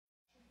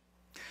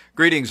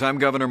Greetings, I'm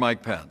Governor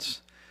Mike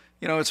Pence.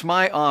 It's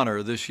my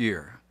honor this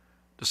year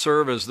to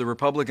serve as the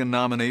Republican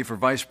nominee for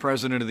Vice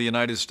President of the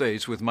United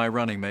States with my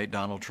running mate,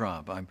 Donald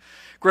Trump. I'm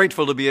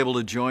grateful to be able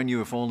to join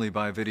you, if only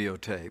by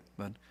videotape,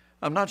 but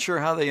I'm not sure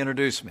how they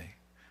introduce me.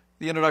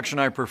 The introduction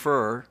I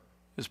prefer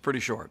is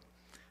pretty short.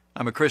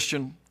 I'm a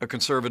Christian, a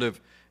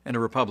conservative, and a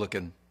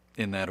Republican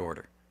in that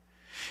order.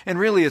 And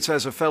really, it's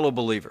as a fellow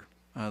believer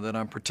that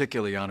I'm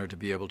particularly honored to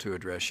be able to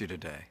address you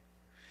today.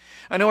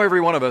 I know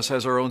every one of us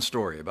has our own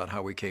story about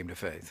how we came to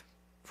faith.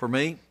 For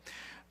me,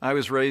 I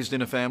was raised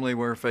in a family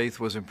where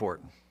faith was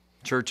important.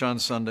 Church on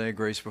Sunday,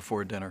 grace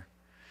before dinner.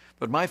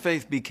 But my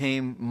faith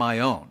became my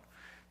own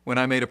when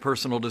I made a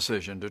personal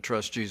decision to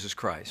trust Jesus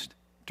Christ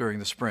during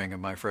the spring of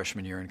my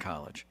freshman year in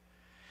college.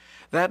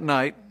 That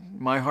night,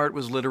 my heart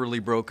was literally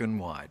broken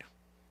wide,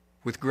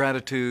 with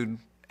gratitude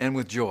and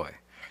with joy,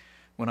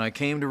 when I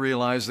came to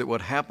realize that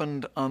what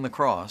happened on the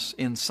cross,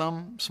 in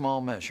some small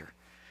measure,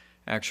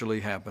 actually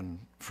happened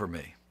for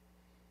me.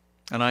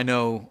 And I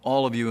know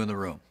all of you in the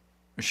room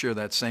share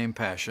that same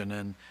passion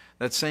and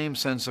that same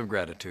sense of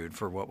gratitude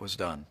for what was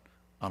done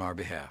on our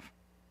behalf.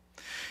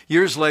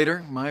 Years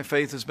later, my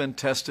faith has been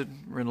tested,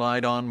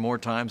 relied on more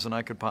times than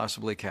I could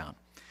possibly count.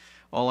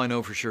 All I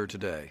know for sure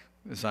today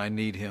is I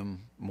need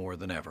Him more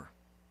than ever.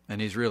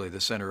 And He's really the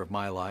center of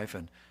my life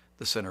and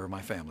the center of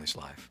my family's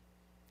life.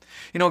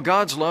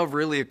 God's love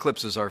really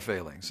eclipses our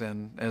failings,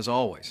 and as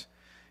always,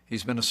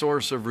 He's been a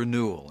source of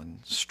renewal and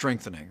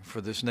strengthening for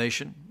this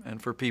nation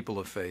and for people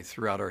of faith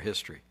throughout our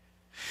history.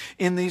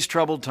 In these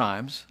troubled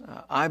times,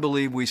 I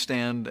believe we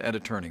stand at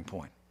a turning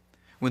point,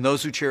 when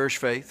those who cherish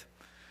faith,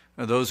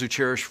 those who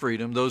cherish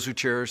freedom, those who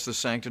cherish the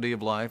sanctity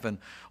of life and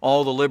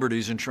all the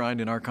liberties enshrined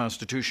in our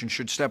Constitution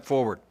should step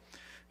forward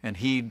and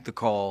heed the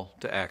call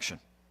to action.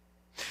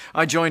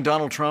 I joined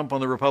Donald Trump on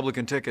the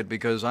Republican ticket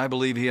because I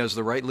believe he has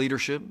the right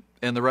leadership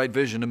and the right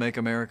vision to make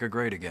America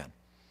great again.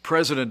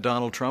 President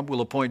Donald Trump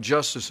will appoint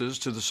justices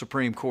to the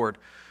Supreme Court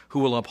who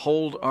will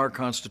uphold our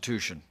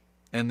Constitution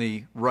and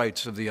the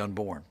rights of the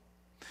unborn.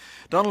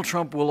 Donald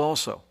Trump will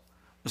also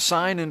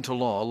sign into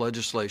law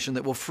legislation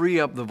that will free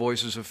up the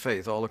voices of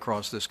faith all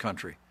across this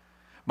country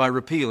by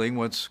repealing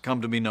what's come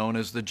to be known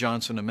as the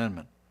Johnson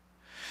Amendment.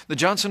 The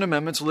Johnson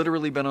Amendment's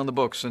literally been on the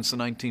books since the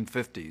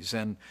 1950s,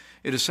 and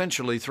it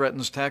essentially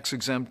threatens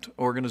tax-exempt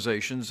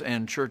organizations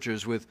and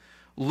churches with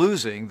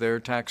losing their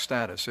tax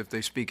status if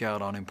they speak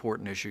out on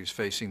important issues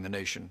facing the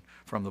nation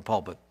from the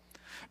pulpit.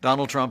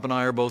 Donald Trump and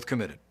I are both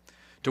committed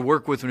to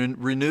work with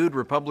renewed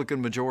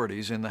Republican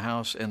majorities in the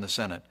House and the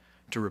Senate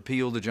to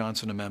repeal the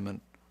Johnson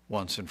Amendment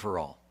once and for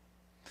all.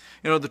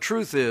 The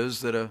truth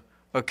is that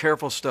a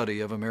careful study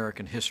of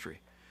American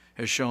history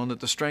has shown that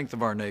the strength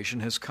of our nation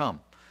has come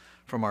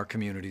from our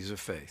communities of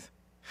faith.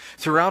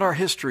 Throughout our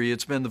history,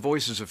 it's been the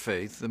voices of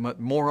faith that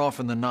more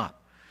often than not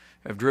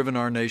have driven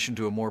our nation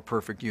to a more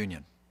perfect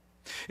union.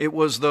 It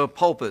was the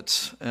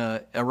pulpits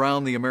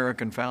around the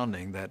American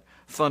founding that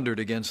thundered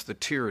against the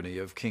tyranny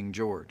of King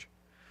George.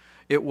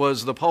 It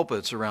was the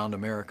pulpits around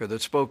America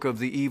that spoke of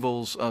the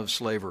evils of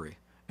slavery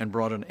and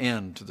brought an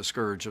end to the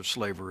scourge of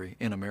slavery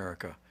in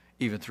America,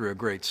 even through a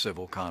great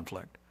civil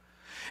conflict.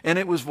 And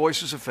it was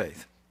voices of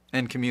faith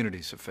and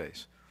communities of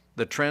faith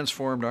that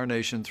transformed our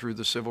nation through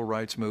the civil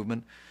rights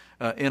movement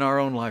in our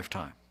own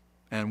lifetime,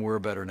 and we're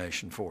a better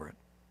nation for it.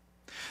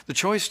 The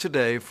choice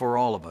today for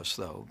all of us,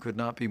 though, could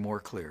not be more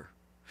clear.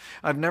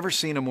 I've never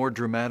seen a more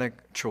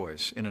dramatic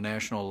choice in a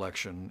national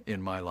election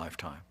in my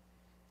lifetime.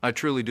 I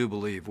truly do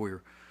believe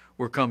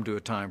we're come to a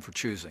time for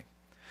choosing.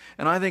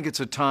 And I think it's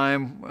a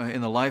time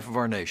in the life of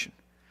our nation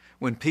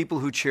when people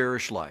who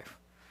cherish life,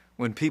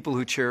 when people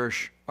who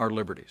cherish our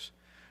liberties,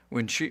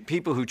 when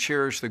people who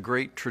cherish the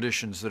great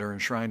traditions that are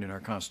enshrined in our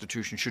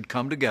Constitution should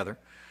come together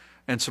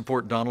and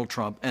support Donald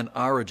Trump and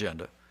our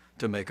agenda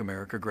to make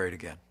America great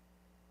again.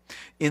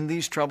 In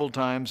these troubled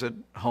times at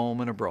home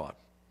and abroad,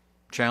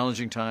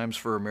 challenging times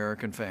for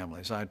American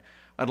families, I'd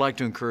like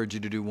to encourage you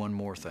to do one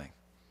more thing,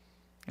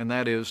 and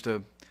that is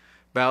to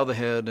bow the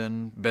head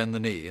and bend the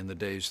knee in the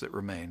days that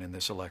remain in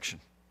this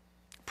election.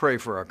 Pray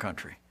for our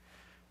country.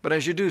 But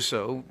as you do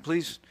so,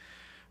 please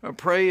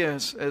pray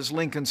as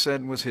Lincoln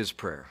said was his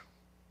prayer.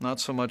 Not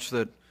so much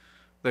that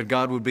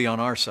God would be on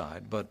our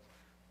side, but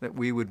that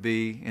we would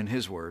be, in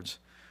his words,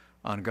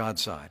 on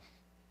God's side.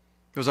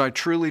 Because I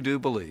truly do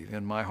believe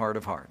in my heart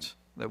of hearts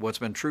that what's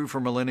been true for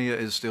millennia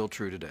is still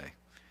true today.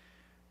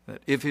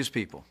 That if his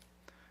people,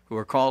 who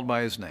are called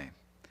by his name,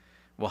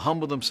 will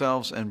humble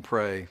themselves and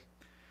pray,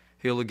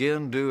 he'll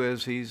again do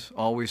as he's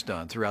always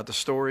done throughout the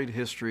storied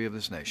history of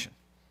this nation.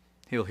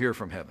 He'll hear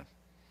from heaven,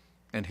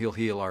 and he'll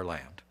heal our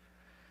land.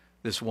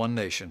 This one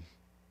nation,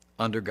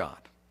 under God,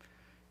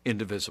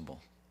 indivisible,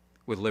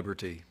 with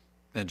liberty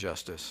and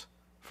justice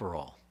for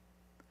all.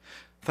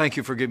 Thank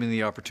you for giving me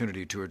the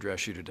opportunity to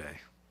address you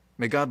today.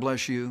 May God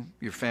bless you,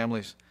 your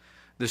families,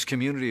 this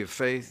community of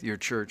faith, your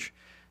church,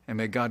 and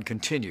may God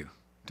continue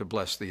to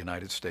bless the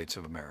United States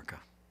of America.